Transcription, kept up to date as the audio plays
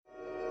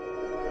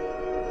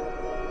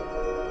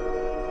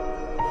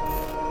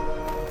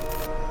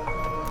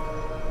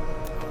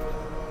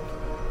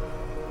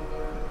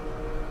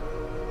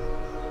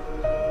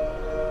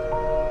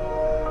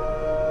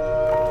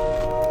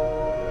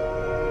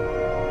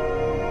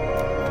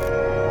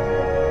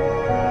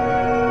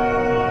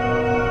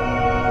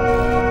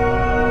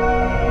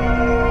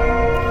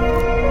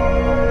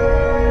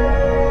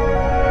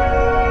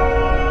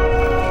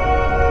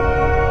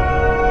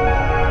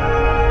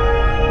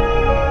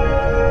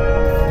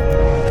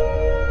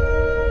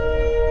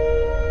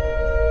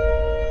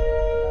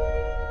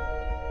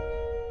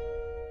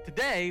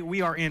Today,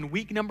 we are in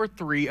week number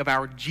 3 of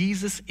our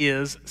Jesus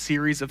Is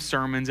series of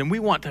sermons, and we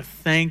want to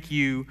thank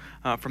you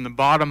from the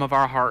bottom of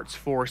our hearts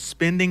for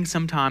spending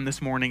some time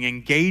this morning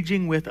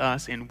engaging with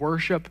us in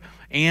worship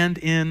and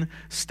in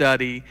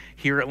study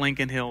here at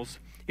Lincoln Hills.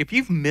 If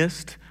you've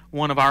missed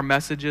one of our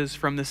messages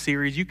from this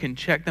series, you can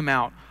check them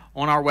out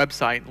on our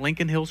website,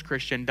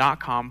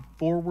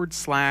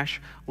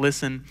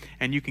 lincolnhillschristian.com/listen,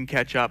 and you can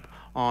catch up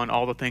on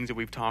all the things that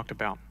we've talked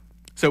about.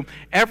 So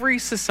every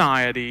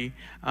society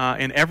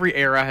in every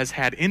era has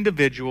had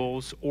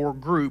individuals or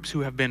groups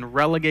who have been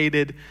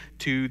relegated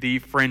to the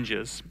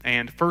fringes,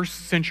 and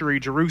first century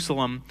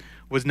Jerusalem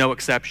was no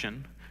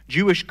exception.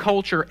 Jewish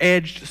culture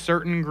edged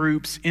certain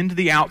groups into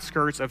the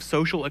outskirts of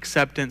social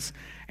acceptance,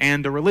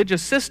 and the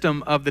religious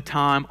system of the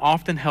time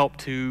often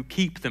helped to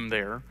keep them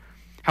there.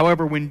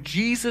 However, when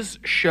Jesus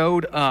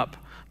showed up,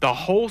 the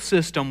whole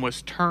system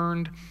was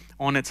turned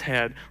on its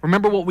head.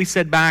 Remember what we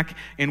said back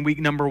in week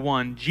number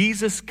 1.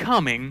 Jesus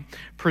coming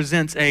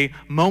presents a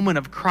moment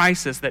of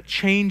crisis that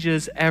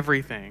changes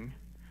everything.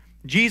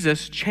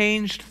 Jesus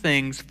changed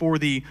things for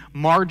the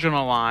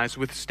marginalized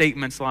with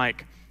statements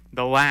like,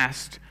 the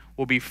last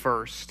will be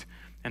first,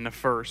 and the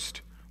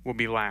first will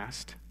be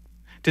last.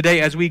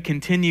 Today, as we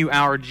continue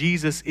our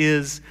Jesus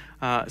Is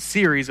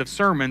series of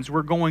sermons,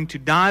 we're going to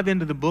dive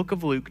into the book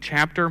of Luke,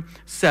 chapter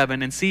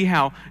 7, and see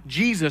how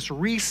Jesus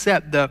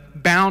reset the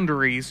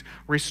boundaries,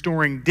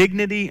 restoring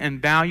dignity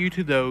and value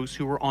to those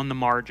who were on the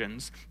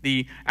margins,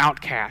 the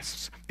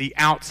outcasts, the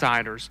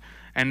outsiders,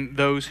 and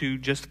those who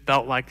just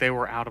felt like they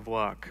were out of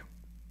luck.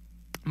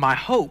 My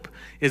hope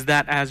is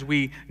that as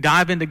we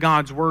dive into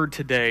God's Word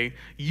today,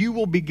 you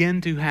will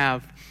begin to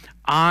have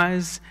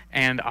eyes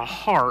and a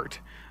heart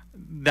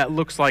that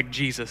looks like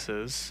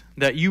Jesus's,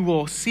 that you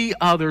will see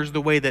others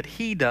the way that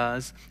He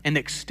does and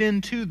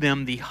extend to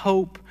them the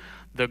hope,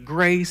 the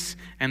grace,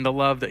 and the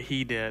love that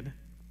He did.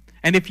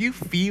 And if you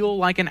feel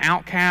like an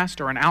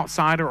outcast or an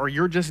outsider, or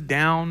you're just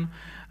down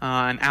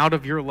and out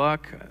of your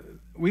luck,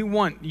 we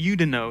want you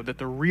to know that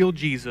the real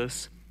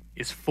Jesus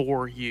is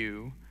for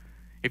you.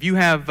 If you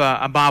have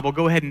a Bible,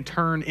 go ahead and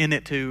turn in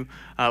it to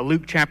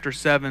Luke chapter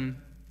 7.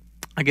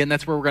 Again,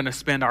 that's where we're going to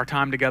spend our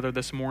time together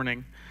this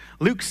morning.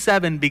 Luke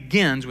 7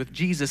 begins with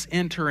Jesus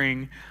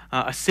entering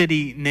a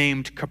city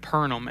named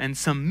Capernaum, and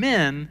some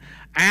men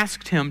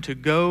asked him to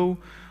go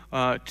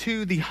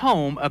to the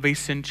home of a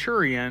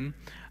centurion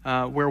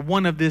where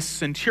one of this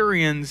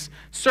centurion's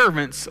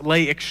servants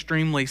lay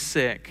extremely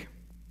sick.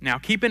 Now,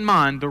 keep in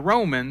mind, the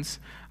Romans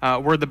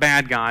were the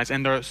bad guys,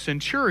 and the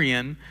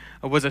centurion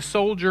was a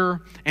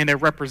soldier and a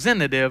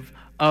representative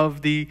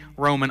of the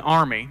Roman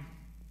army.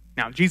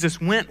 Now,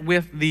 Jesus went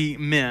with the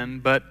men,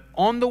 but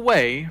on the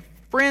way,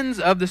 friends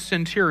of the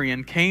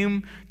centurion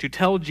came to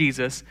tell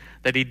Jesus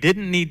that he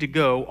didn't need to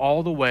go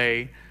all the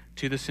way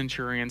to the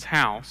centurion's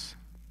house,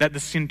 that the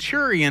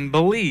centurion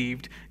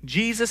believed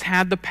Jesus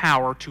had the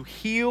power to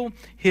heal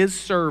his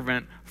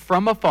servant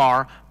from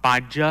afar by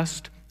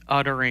just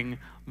uttering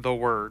the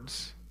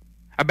words.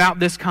 About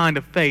this kind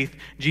of faith,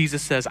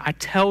 Jesus says, I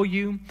tell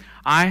you,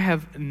 I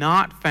have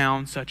not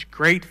found such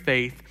great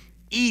faith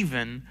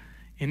even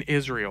in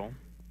Israel.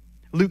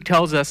 Luke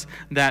tells us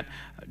that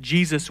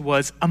Jesus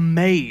was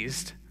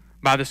amazed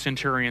by the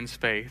centurion's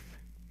faith,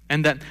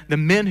 and that the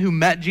men who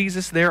met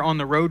Jesus there on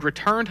the road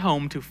returned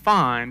home to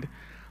find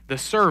the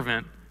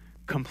servant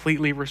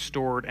completely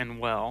restored and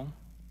well.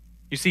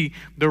 You see,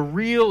 the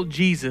real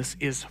Jesus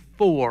is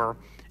for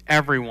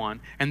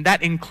everyone, and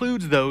that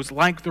includes those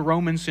like the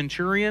Roman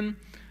centurion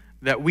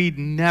that we'd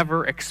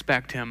never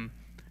expect him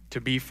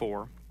to be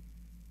for.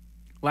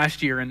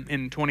 Last year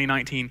in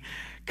 2019,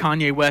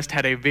 Kanye West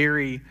had a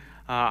very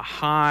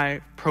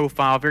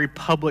high-profile, very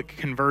public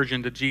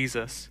conversion to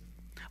Jesus.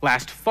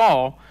 Last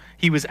fall,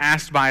 he was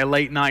asked by a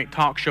late-night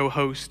talk show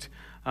host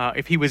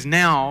if he was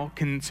now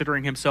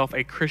considering himself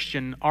a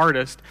Christian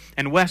artist,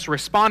 and West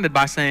responded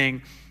by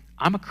saying,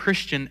 I'm a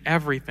Christian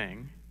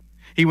everything.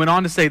 He went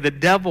on to say, the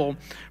devil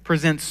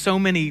presents so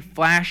many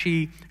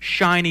flashy,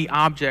 shiny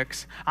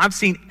objects. I've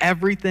seen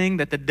everything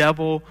that the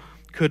devil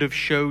could have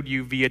showed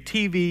you via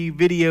TV,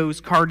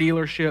 videos, car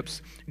dealerships,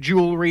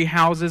 jewelry,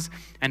 houses,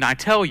 and I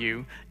tell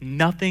you,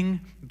 nothing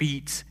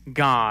beats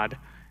God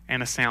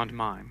and a sound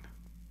mind.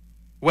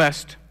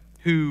 West,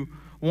 who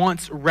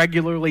once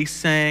regularly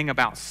sang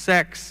about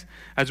sex,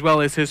 as well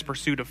as his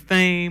pursuit of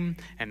fame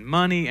and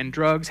money and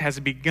drugs, has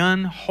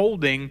begun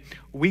holding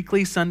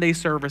weekly Sunday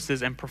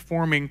services and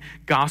performing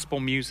gospel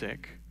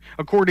music.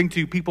 According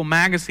to People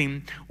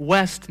magazine,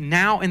 West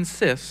now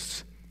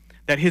insists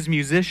that his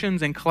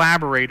musicians and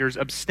collaborators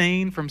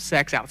abstain from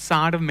sex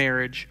outside of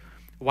marriage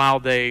while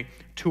they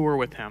tour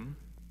with him.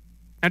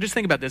 Now just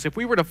think about this. If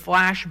we were to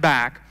flash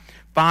back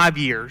 5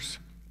 years,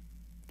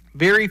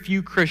 very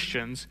few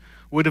Christians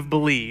would have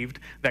believed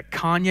that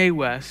Kanye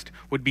West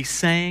would be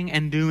saying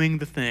and doing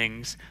the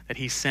things that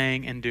he's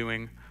saying and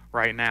doing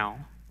right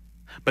now.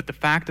 But the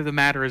fact of the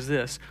matter is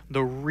this: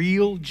 the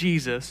real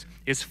Jesus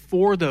is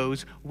for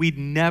those we'd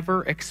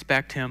never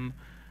expect him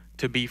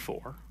to be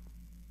for.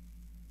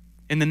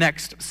 In the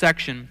next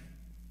section,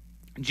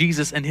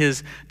 Jesus and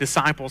his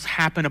disciples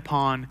happen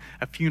upon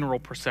a funeral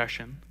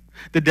procession.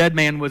 The dead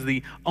man was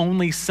the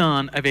only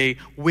son of a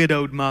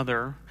widowed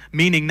mother,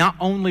 meaning not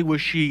only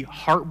was she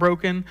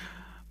heartbroken,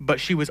 but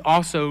she was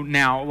also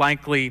now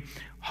likely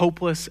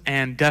hopeless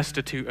and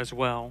destitute as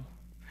well.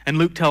 And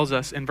Luke tells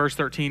us in verse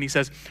 13, he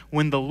says,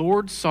 "When the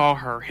Lord saw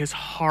her, his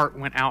heart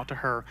went out to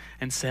her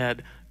and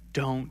said,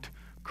 'Don't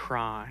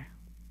cry.'"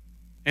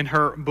 In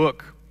her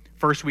book,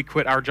 First We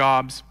Quit Our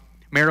Jobs,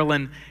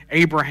 Marilyn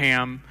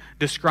Abraham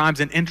describes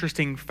an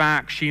interesting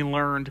fact she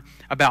learned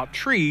about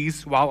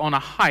trees while on a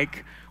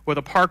hike with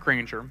a park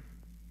ranger.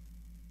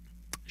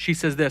 She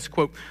says this,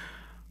 quote,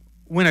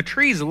 "When a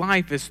tree's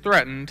life is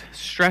threatened,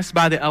 stressed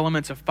by the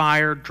elements of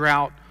fire,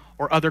 drought,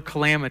 or other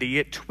calamity,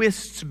 it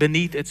twists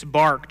beneath its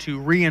bark to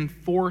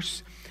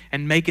reinforce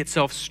and make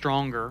itself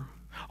stronger.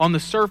 On the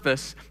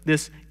surface,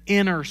 this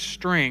inner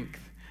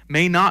strength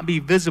may not be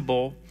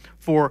visible,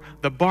 for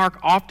the bark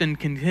often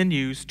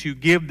continues to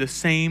give the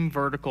same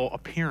vertical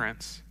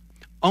appearance.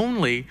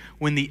 Only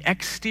when the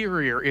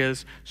exterior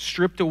is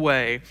stripped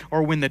away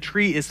or when the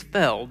tree is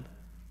felled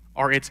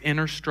are its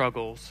inner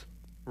struggles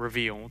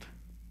revealed."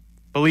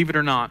 Believe it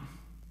or not,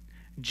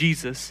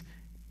 Jesus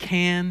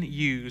can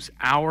use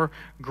our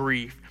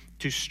grief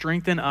to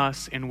strengthen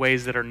us in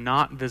ways that are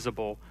not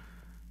visible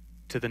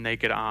to the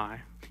naked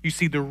eye. You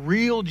see, the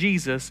real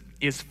Jesus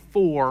is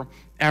for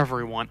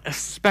everyone,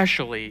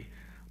 especially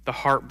the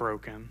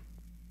heartbroken.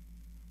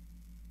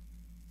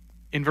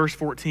 In verse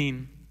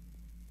 14,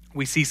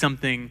 we see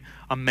something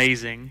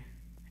amazing.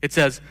 It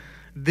says,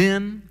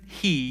 "Then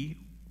he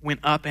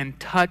went up and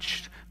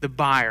touched the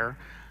bier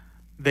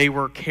they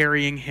were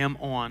carrying him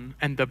on,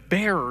 and the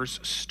bearers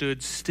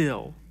stood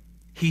still.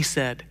 He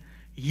said,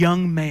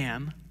 'Young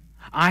man,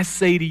 I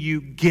say to you,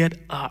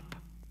 get up.'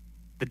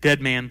 The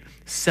dead man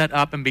sat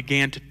up and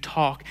began to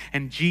talk,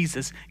 and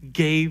Jesus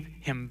gave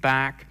him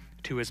back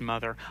to his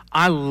mother."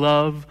 I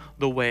love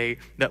the way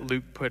that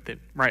Luke put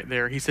it right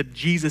there. He said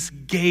Jesus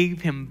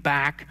gave him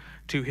back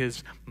to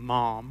his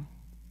mom.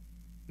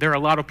 There are a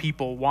lot of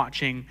people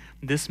watching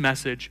this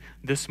message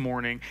this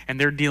morning, and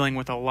they're dealing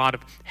with a lot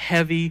of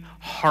heavy,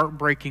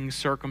 heartbreaking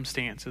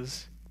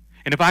circumstances.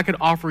 And if I could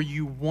offer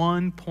you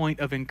one point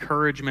of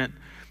encouragement,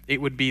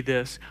 it would be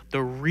this: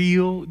 the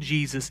real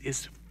Jesus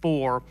is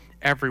for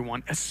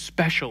everyone,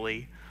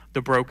 especially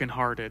the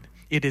brokenhearted.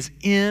 It is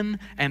in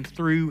and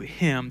through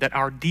him that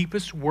our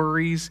deepest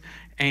worries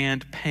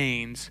and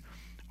pains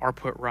are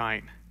put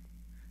right.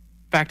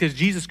 Fact is,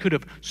 Jesus could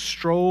have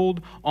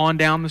strolled on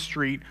down the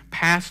street,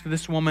 passed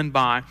this woman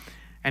by,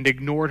 and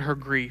ignored her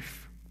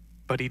grief,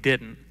 but he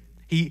didn't.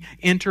 He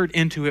entered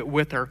into it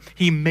with her.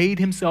 He made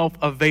himself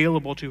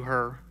available to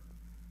her,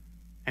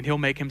 and he'll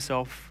make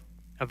himself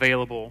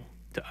available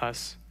to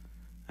us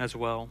as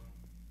well.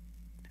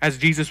 As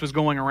Jesus was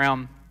going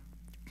around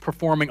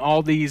performing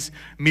all these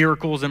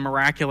miracles and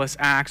miraculous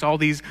acts, all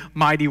these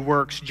mighty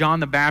works,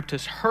 John the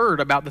Baptist heard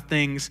about the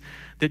things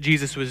that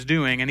Jesus was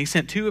doing, and he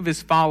sent two of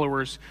his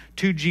followers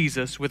to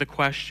Jesus with a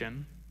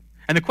question.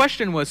 And the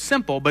question was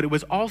simple, but it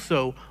was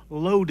also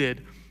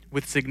loaded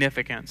with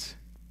significance.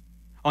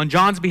 On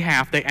John's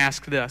behalf, they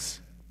asked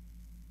this.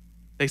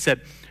 They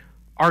said,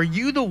 "Are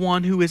you the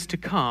one who is to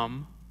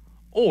come,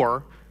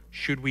 or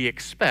should we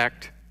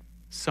expect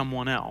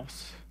someone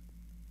else?"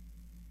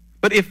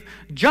 But if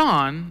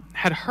John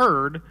had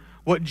heard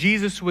what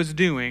Jesus was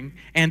doing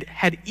and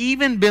had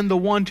even been the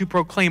one to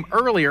proclaim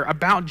earlier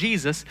about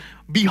Jesus,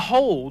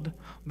 "Behold,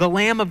 the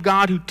Lamb of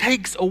God who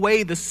takes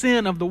away the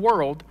sin of the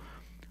world,"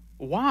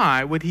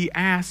 why would he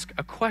ask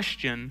a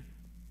question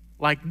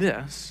like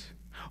this?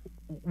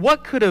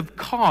 What could have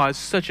caused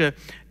such a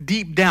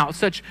deep doubt,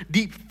 such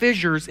deep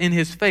fissures in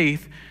his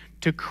faith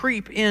to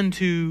creep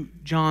into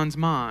John's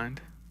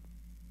mind?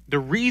 The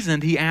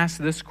reason he asked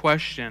this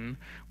question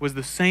was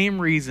the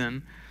same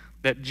reason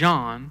that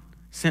John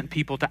sent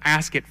people to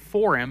ask it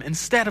for him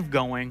instead of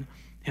going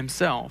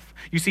himself.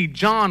 You see,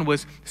 John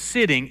was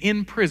sitting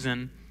in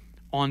prison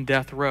on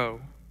death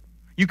row.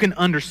 You can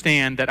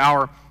understand that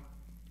our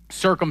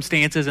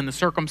circumstances and the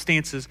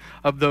circumstances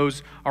of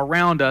those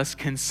around us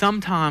can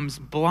sometimes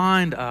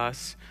blind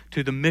us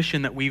to the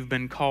mission that we've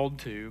been called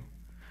to.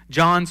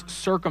 John's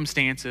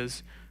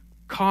circumstances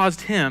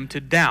caused him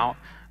to doubt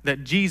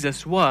that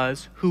Jesus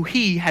was who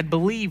he had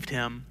believed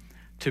him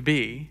to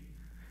be.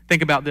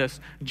 Think about this.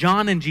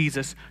 John and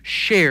Jesus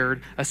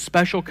shared a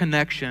special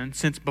connection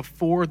since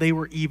before they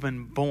were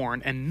even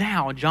born. And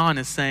now John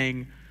is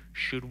saying,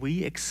 should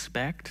we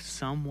expect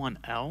someone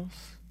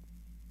else?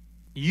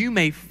 You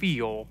may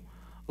feel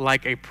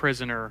like a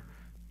prisoner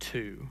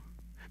too.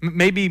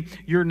 Maybe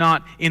you're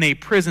not in a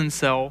prison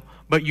cell,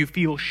 but you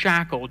feel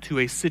shackled to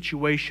a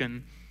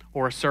situation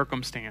or a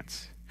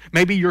circumstance.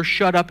 Maybe you're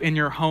shut up in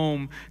your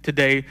home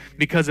today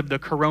because of the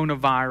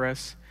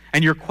coronavirus,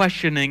 and you're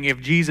questioning if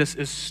Jesus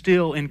is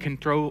still in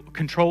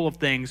control of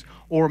things,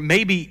 or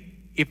maybe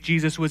if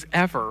Jesus was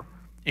ever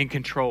in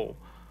control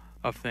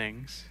of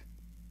things.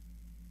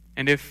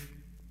 And if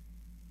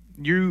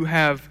you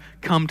have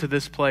come to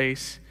this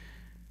place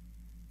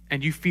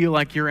and you feel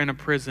like you're in a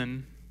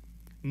prison,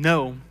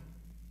 know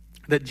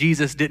that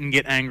Jesus didn't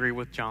get angry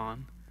with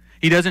John.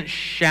 He doesn't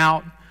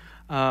shout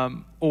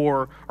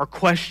or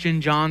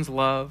question John's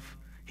love.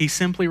 He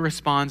simply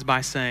responds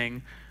by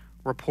saying,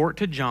 report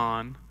to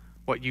John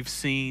what you've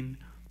seen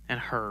and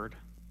heard.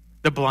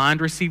 The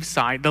blind receive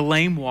sight, the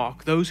lame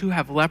walk, those who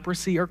have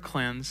leprosy are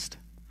cleansed,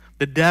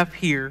 the deaf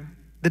hear,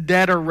 the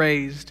dead are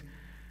raised,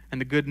 and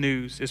the good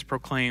news is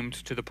proclaimed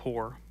to the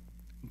poor.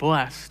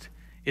 Blessed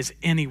is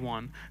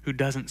anyone who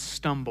doesn't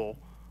stumble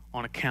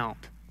on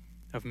account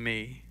of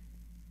me.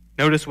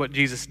 Notice what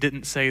Jesus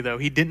didn't say, though.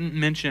 He didn't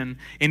mention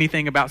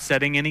anything about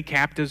setting any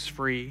captives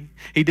free.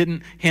 He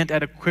didn't hint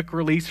at a quick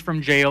release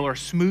from jail or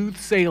smooth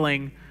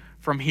sailing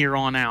from here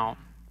on out.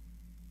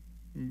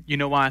 You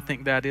know why I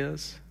think that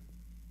is?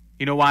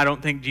 You know why I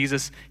don't think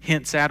Jesus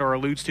hints at or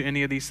alludes to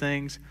any of these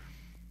things?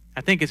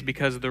 I think it's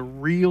because the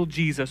real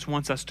Jesus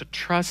wants us to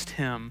trust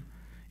him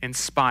in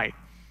spite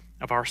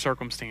of our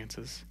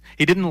circumstances.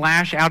 He didn't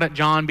lash out at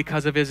John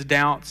because of his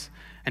doubts,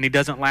 and he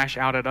doesn't lash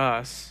out at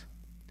us,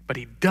 but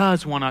he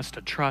does want us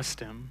to trust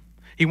him.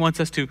 He wants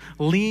us to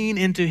lean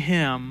into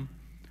him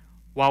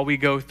while we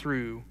go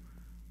through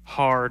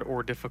hard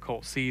or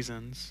difficult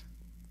seasons.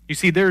 You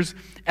see, there's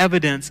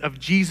evidence of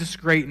Jesus'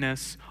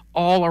 greatness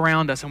all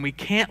around us, and we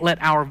can't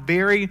let our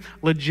very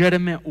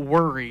legitimate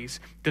worries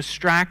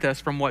distract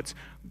us from what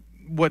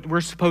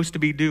we're supposed to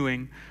be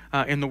doing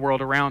in the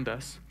world around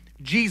us.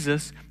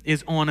 Jesus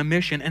is on a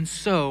mission, and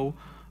so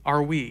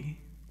are we.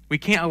 We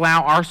can't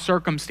allow our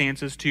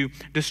circumstances to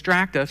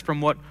distract us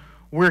from what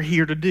we're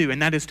here to do,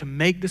 and that is to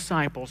make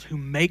disciples who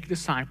make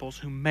disciples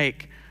who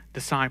make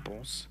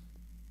disciples.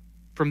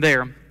 From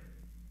there,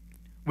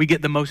 we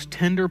get the most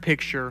tender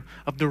picture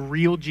of the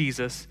real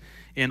Jesus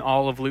in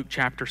all of Luke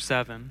chapter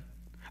 7.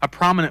 A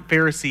prominent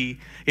Pharisee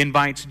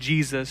invites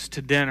Jesus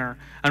to dinner,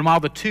 and while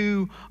the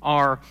two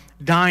are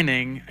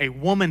dining, a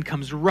woman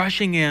comes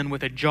rushing in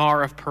with a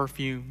jar of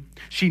perfume.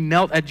 She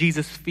knelt at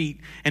Jesus'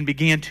 feet and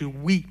began to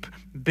weep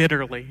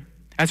bitterly.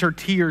 As her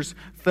tears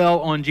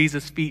fell on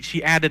Jesus' feet,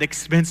 she added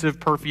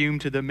expensive perfume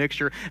to the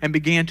mixture and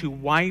began to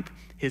wipe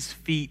his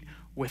feet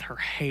with her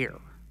hair.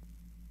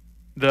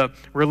 The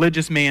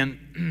religious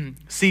man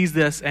sees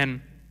this,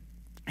 and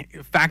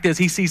the fact is,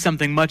 he sees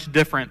something much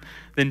different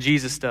than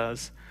Jesus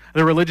does.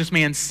 The religious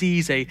man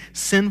sees a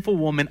sinful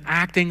woman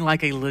acting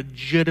like a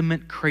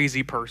legitimate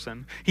crazy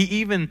person. He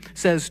even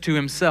says to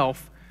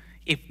himself,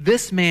 if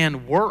this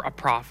man were a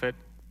prophet,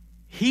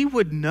 he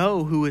would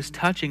know who is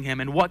touching him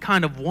and what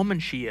kind of woman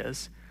she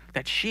is,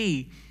 that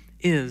she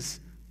is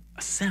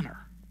a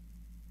sinner.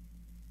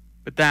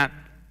 But that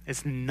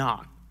is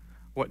not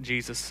what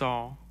Jesus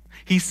saw.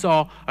 He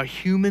saw a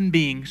human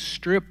being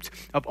stripped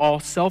of all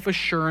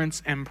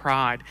self-assurance and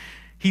pride.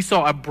 He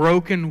saw a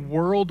broken,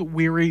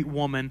 world-weary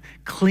woman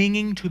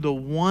clinging to the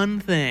one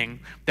thing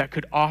that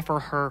could offer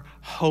her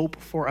hope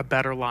for a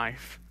better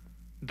life,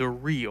 the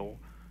real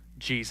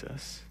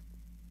Jesus.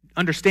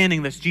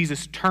 Understanding this,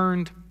 Jesus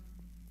turned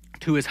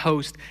to his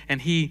host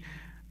and he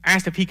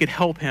asked if he could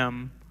help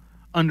him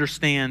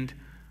understand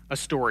a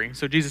story.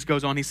 So Jesus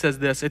goes on, he says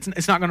this.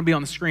 It's not going to be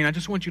on the screen. I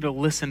just want you to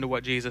listen to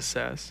what Jesus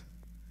says.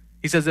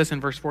 He says this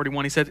in verse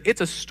 41. He says,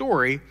 it's a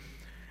story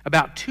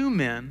about two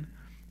men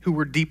who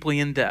were deeply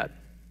in debt.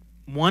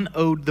 One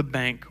owed the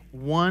bank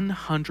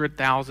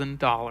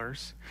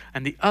 $100,000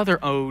 and the other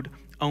owed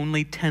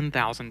only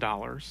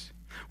 $10,000.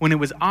 When it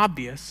was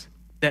obvious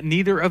that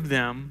neither of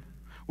them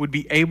would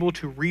be able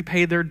to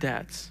repay their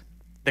debts,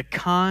 the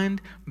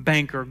kind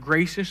banker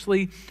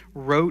graciously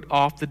wrote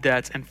off the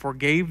debts and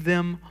forgave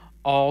them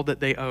all that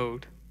they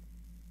owed.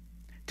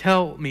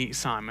 Tell me,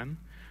 Simon,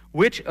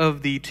 which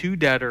of the two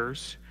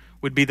debtors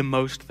would be the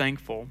most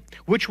thankful?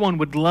 Which one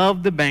would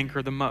love the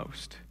banker the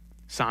most?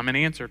 Simon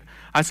answered,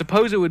 I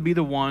suppose it would be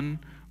the one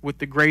with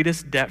the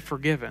greatest debt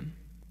forgiven.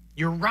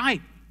 You're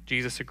right,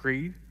 Jesus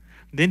agreed.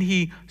 Then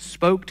he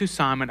spoke to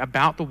Simon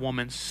about the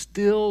woman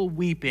still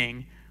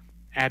weeping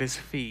at his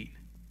feet.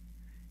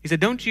 He said,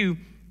 Don't you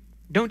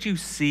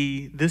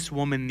see this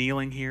woman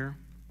kneeling here?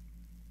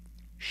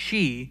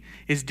 She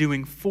is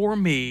doing for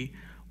me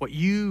what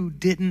you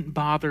didn't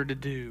bother to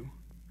do.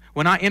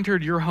 When I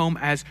entered your home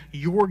as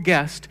your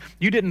guest,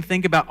 you didn't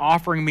think about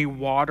offering me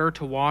water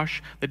to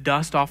wash the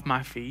dust off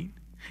my feet.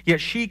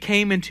 Yet she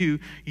came into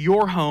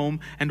your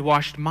home and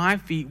washed my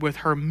feet with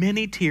her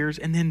many tears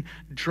and then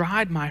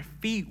dried my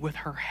feet with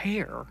her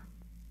hair.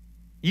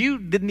 You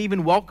didn't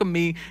even welcome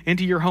me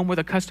into your home with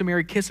a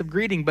customary kiss of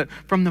greeting, but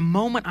from the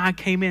moment I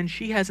came in,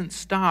 she hasn't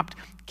stopped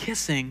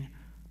kissing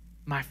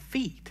my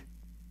feet.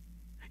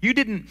 You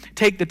didn't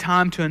take the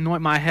time to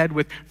anoint my head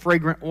with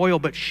fragrant oil,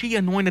 but she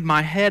anointed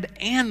my head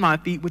and my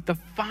feet with the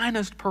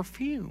finest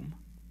perfume.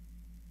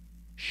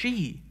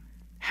 She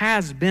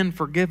has been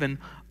forgiven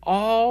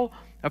all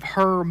of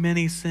her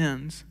many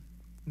sins.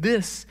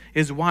 This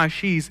is why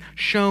she's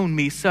shown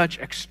me such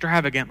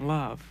extravagant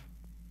love.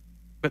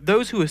 But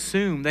those who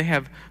assume they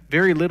have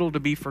very little to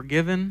be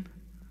forgiven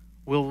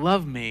will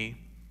love me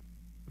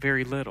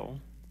very little.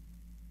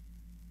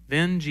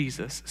 Then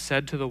Jesus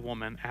said to the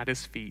woman at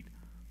his feet,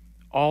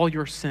 all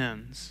your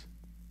sins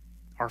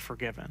are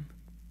forgiven.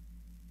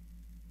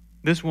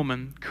 This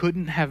woman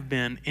couldn't have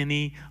been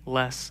any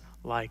less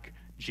like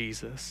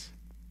Jesus.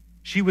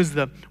 She was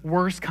the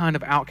worst kind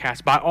of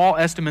outcast, by all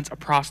estimates, a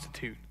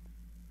prostitute.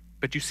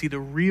 But you see, the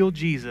real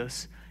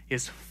Jesus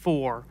is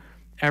for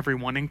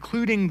everyone,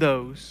 including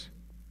those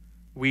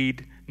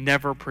we'd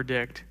never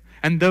predict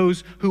and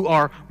those who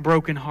are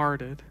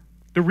brokenhearted.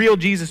 The real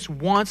Jesus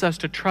wants us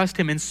to trust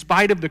him in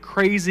spite of the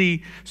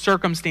crazy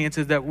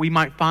circumstances that we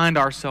might find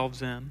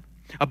ourselves in.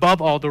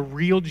 Above all, the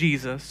real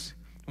Jesus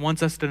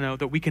wants us to know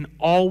that we can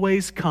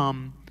always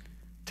come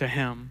to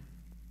him.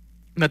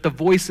 That the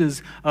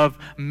voices of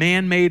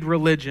man-made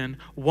religion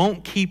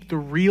won't keep the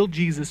real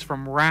Jesus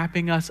from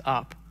wrapping us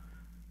up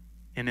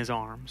in his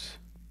arms.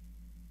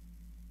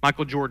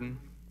 Michael Jordan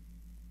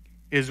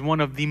is one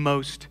of the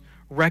most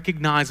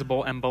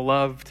recognizable and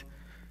beloved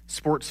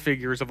sports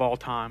figures of all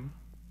time.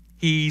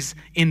 He's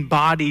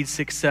embodied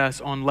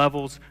success on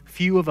levels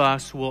few of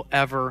us will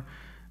ever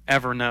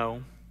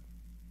know.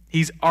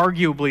 He's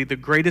arguably the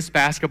greatest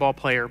basketball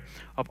player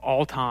of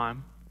all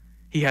time.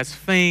 He has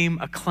fame,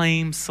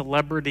 acclaim,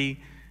 celebrity,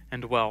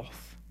 and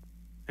wealth.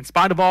 In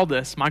spite of all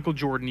this, Michael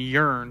Jordan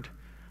yearned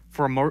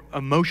for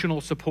emotional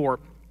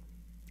support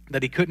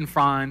that he couldn't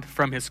find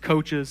from his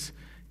coaches,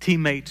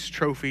 teammates,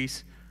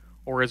 trophies,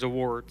 or his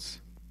awards.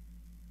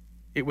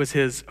 It was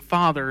his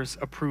father's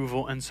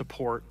approval and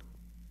support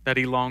that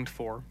he longed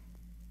for.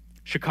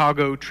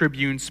 Chicago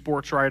Tribune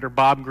sports writer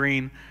Bob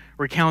Greene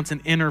recounts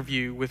an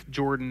interview with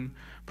Jordan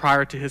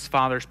prior to his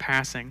father's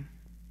passing.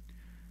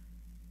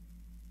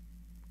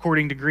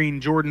 According to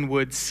Greene, Jordan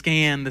would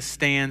scan the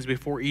stands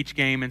before each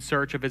game in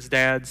search of his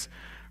dad's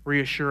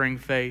reassuring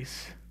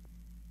face.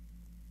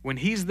 When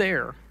he's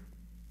there,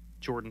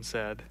 Jordan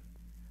said,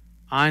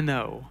 I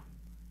know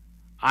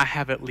I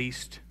have at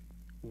least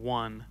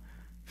one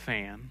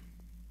fan.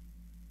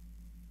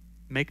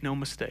 Make no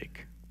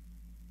mistake,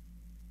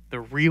 the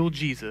real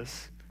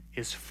Jesus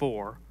is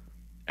for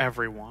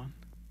everyone,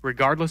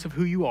 regardless of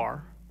who you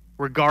are,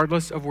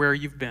 regardless of where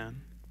you've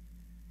been.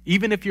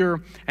 Even if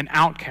you're an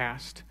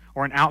outcast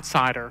or an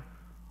outsider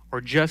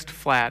or just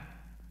flat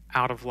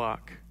out of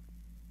luck,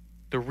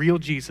 the real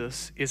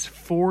Jesus is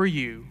for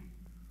you,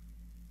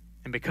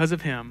 and because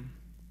of him,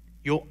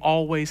 you'll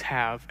always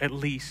have at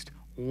least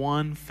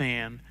one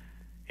fan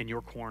in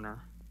your corner.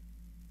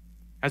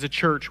 As a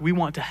church, we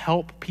want to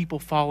help people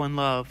fall in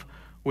love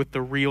with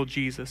the real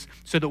Jesus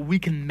so that we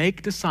can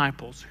make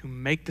disciples who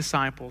make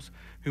disciples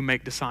who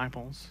make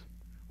disciples.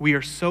 We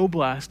are so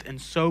blessed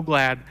and so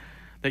glad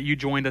that you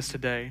joined us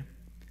today.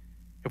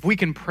 If we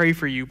can pray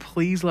for you,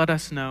 please let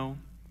us know.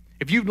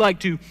 If you'd like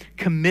to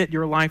commit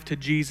your life to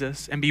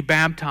Jesus and be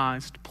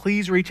baptized,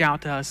 please reach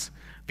out to us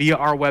via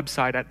our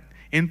website at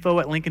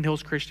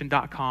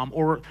info@lincolnhillschristian.com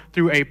or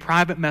through a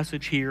private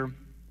message here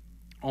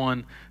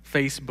on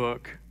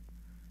Facebook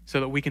so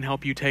that we can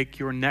help you take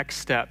your next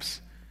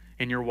steps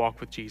in your walk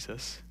with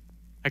Jesus.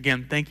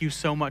 Again, thank you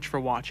so much for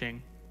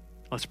watching.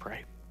 Let's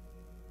pray.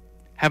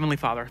 Heavenly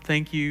Father,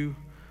 thank you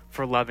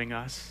for loving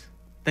us.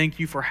 Thank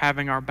you for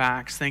having our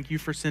backs. Thank you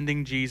for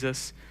sending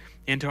Jesus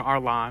into our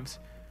lives.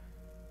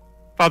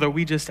 Father,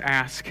 we just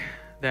ask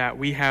that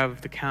we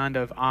have the kind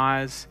of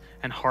eyes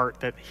and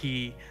heart that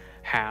he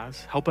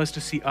has. Help us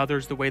to see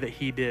others the way that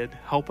he did.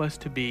 Help us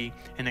to be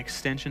an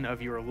extension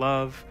of your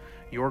love,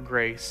 your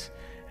grace,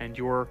 and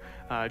your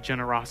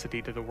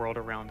generosity to the world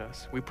around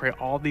us. We pray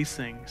all these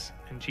things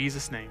in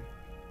Jesus' name.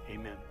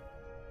 Amen.